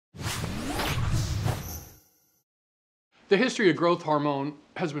The history of growth hormone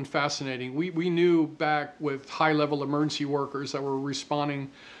has been fascinating. We knew back with high-level emergency workers that were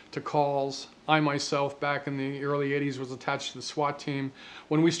responding to calls. I myself, back in the early 80s, was attached to the SWAT team.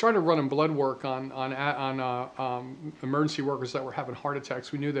 When we started running blood work on emergency workers that were having heart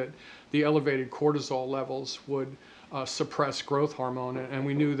attacks, we knew that the elevated cortisol levels would suppress growth hormone, and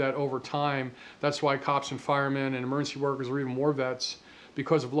we knew that over time, that's why cops and firemen and emergency workers, or even more vets,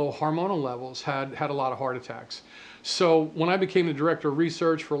 because of low hormonal levels, had a lot of heart attacks. So when I became the director of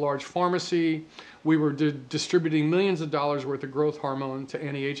research for a large pharmacy, we were distributing millions of dollars worth of growth hormone to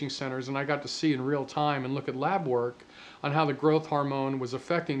anti-aging centers, and I got to see in real time and look at lab work on how the growth hormone was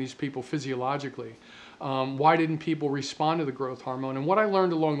affecting these people physiologically. Why didn't people respond to the growth hormone? And what I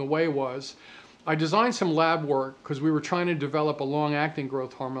learned along the way was I designed some lab work because we were trying to develop a long-acting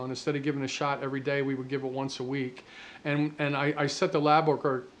growth hormone. Instead of giving a shot every day, we would give it once a week. And I set the lab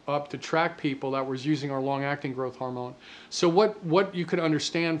work up to track people that was using our long-acting growth hormone. So what you could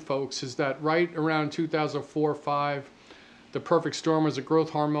understand, folks, is that right around 2004 or 5, the perfect storm was a growth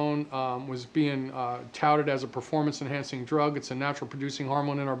hormone was being touted as a performance-enhancing drug. It's a natural producing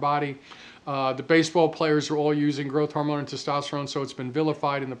hormone in our body. The baseball players are all using growth hormone and testosterone, so it's been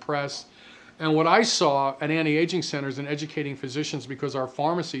vilified in the press. And what I saw at anti-aging centers and educating physicians, because our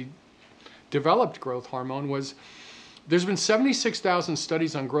pharmacy developed growth hormone, was there's been 76,000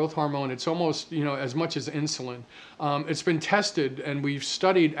 studies on growth hormone. It's almost, as much as insulin. It's been tested, and we've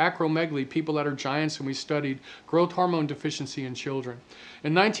studied acromegaly, people that are giants, and we studied growth hormone deficiency in children.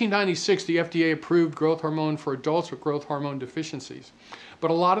 In 1996, the FDA approved growth hormone for adults with growth hormone deficiencies. But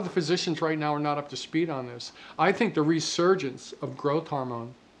a lot of the physicians right now are not up to speed on this. I think the resurgence of growth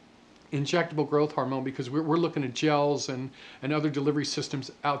hormone, injectable growth hormone, because we're looking at gels and other delivery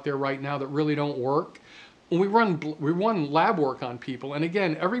systems out there right now that really don't work. We run lab work on people, and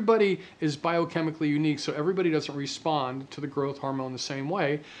again, everybody is biochemically unique, so everybody doesn't respond to the growth hormone the same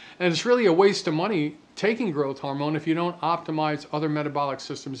way, and it's really a waste of money taking growth hormone if you don't optimize other metabolic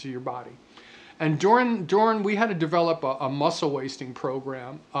systems of your body. And during we had to develop a muscle wasting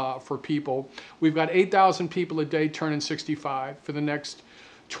program for people. We've got 8,000 people a day turning 65 for the next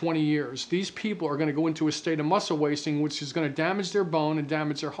 20 years. These people are going to go into a state of muscle wasting, which is going to damage their bone and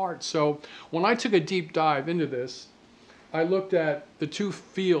damage their heart. So when I took a deep dive into this, I looked at the two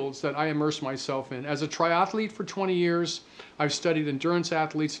fields that I immersed myself in. As a triathlete for 20 years, I've studied endurance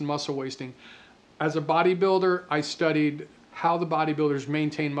athletes and muscle wasting. As a bodybuilder, I studied how the bodybuilders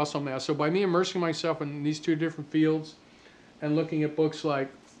maintain muscle mass. So by me immersing myself in these two different fields and looking at books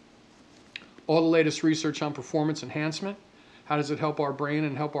like all the latest research on performance enhancement, how does it help our brain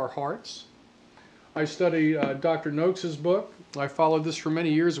and help our hearts? I studied Dr. Noakes' book. I followed this for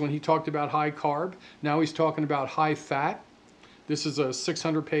many years when he talked about high carb. Now he's talking about high fat. This is a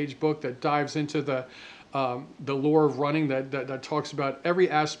 600-page book that dives into the lore of running, that talks about every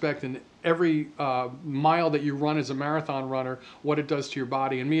aspect and every mile that you run as a marathon runner, what it does to your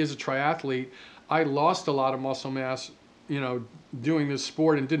body. And me as a triathlete, I lost a lot of muscle mass, doing this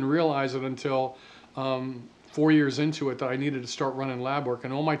sport, and didn't realize it until 4 years into it that I needed to start running lab work,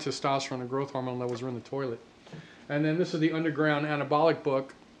 and all my testosterone and growth hormone levels were in the toilet. And then this is the Underground Anabolic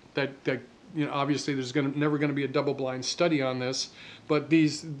book that obviously there's never going to be a double-blind study on this, but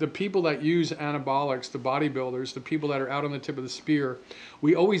the people that use anabolics, the bodybuilders, the people that are out on the tip of the spear,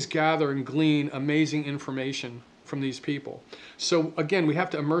 we always gather and glean amazing information from these people. So again, we have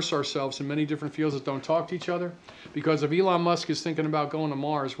to immerse ourselves in many different fields that don't talk to each other, because if Elon Musk is thinking about going to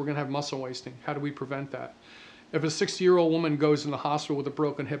Mars, we're going to have muscle wasting. How do we prevent that? If a 60-year-old woman goes in the hospital with a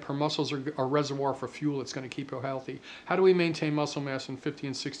broken hip, her muscles are a reservoir for fuel. It's going to keep her healthy. How do we maintain muscle mass in 50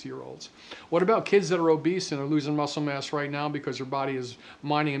 and 60-year-olds? What about kids that are obese and are losing muscle mass right now because their body is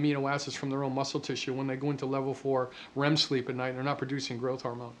mining amino acids from their own muscle tissue? When they go into level 4 REM sleep at night, they're not producing growth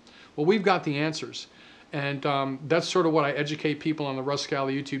hormone. Well, we've got the answers. And that's sort of what I educate people on the Russ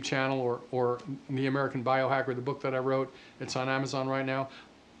Scala YouTube channel, or The American Biohacker, the book that I wrote. It's on Amazon right now.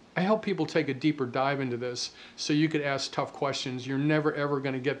 I help people take a deeper dive into this so you could ask tough questions. You're never, ever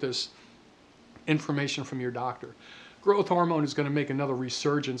going to get this information from your doctor. Growth hormone is going to make another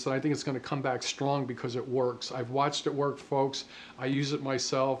resurgence, and I think it's going to come back strong because it works. I've watched it work, folks. I use it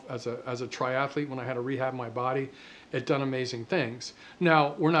myself as a triathlete when I had to rehab my body. It done amazing things.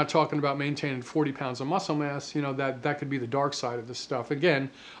 Now, we're not talking about maintaining 40 pounds of muscle mass. That could be the dark side of this stuff. Again,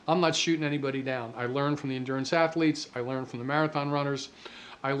 I'm not shooting anybody down. I learned from the endurance athletes. I learned from the marathon runners.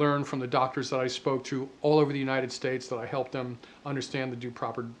 I learned from the doctors that I spoke to all over the United States, that I helped them understand to do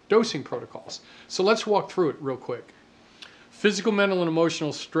proper dosing protocols. So let's walk through it real quick. Physical, mental, and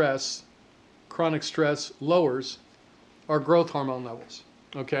emotional stress, chronic stress, lowers our growth hormone levels,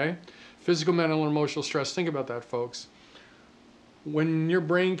 okay? Physical, mental, and emotional stress, think about that, folks. When your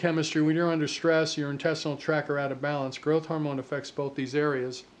brain chemistry, when you're under stress, your intestinal tract are out of balance, growth hormone affects both these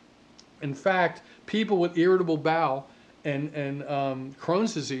areas. In fact, people with irritable bowel and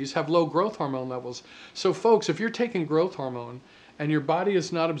Crohn's disease have low growth hormone levels. So folks, if you're taking growth hormone and your body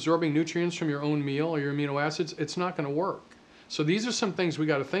is not absorbing nutrients from your own meal or your amino acids, it's not going to work. So these are some things we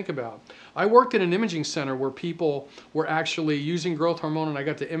got to think about. I worked at an imaging center where people were actually using growth hormone, and I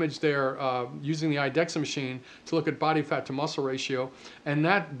got to image there using the IDEXA machine to look at body fat to muscle ratio, and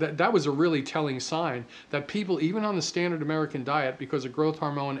that was a really telling sign that people, even on the standard American diet, because of growth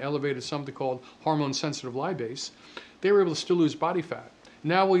hormone elevated something called hormone-sensitive lipase, they were able to still lose body fat.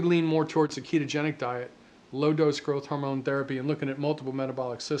 Now we lean more towards the ketogenic diet, low-dose growth hormone therapy, and looking at multiple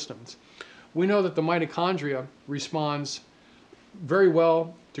metabolic systems. We know that the mitochondria responds very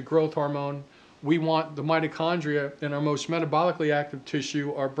well to growth hormone. We want the mitochondria in our most metabolically active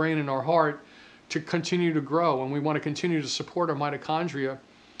tissue, our brain and our heart, to continue to grow, and we want to continue to support our mitochondria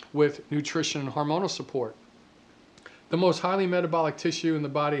with nutrition and hormonal support. The most highly metabolic tissue in the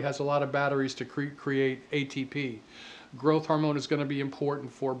body has a lot of batteries to create ATP. Growth hormone is going to be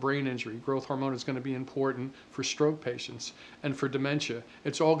important for brain injury. Growth hormone is going to be important for stroke patients and for dementia.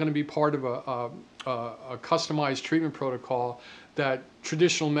 It's all going to be part of a customized treatment protocol that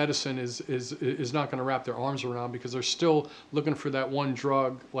traditional medicine is not going to wrap their arms around, because they're still looking for that one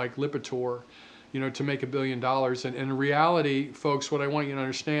drug like Lipitor, to make $1 billion. And in reality, folks, what I want you to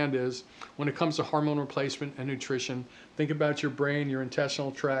understand is when it comes to hormone replacement and nutrition, think about your brain, your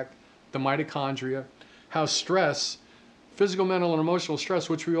intestinal tract, the mitochondria, how stress, physical, mental, and emotional stress,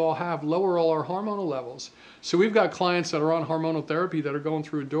 which we all have, lower all our hormonal levels. So we've got clients that are on hormonal therapy that are going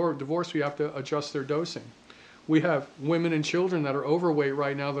through a divorce. We have to adjust their dosing. We have women and children that are overweight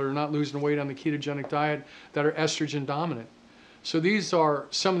right now that are not losing weight on the ketogenic diet that are estrogen dominant. So these are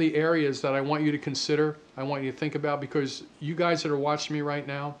some of the areas that I want you to consider, I want you to think about, because you guys that are watching me right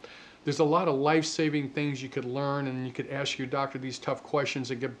now, there's a lot of life-saving things you could learn, and you could ask your doctor these tough questions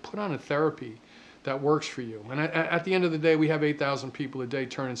and get put on a therapy that works for you. And at the end of the day, we have 8,000 people a day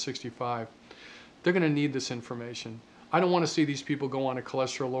turning 65. They're going to need this information. I don't want to see these people go on a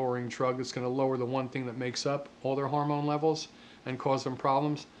cholesterol-lowering drug that's going to lower the one thing that makes up all their hormone levels and cause them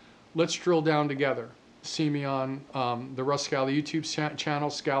problems. Let's drill down together. See me on the Russ Scala YouTube channel,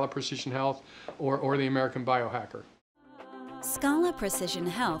 Scala Precision Health, or the American Biohacker. Scala Precision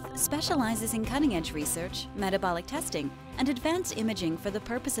Health specializes in cutting-edge research, metabolic testing, and advanced imaging for the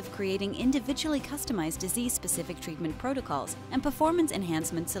purpose of creating individually customized disease-specific treatment protocols and performance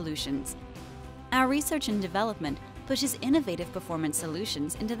enhancement solutions. Our research and development pushes innovative performance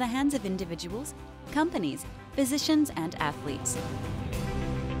solutions into the hands of individuals, companies, physicians, and athletes.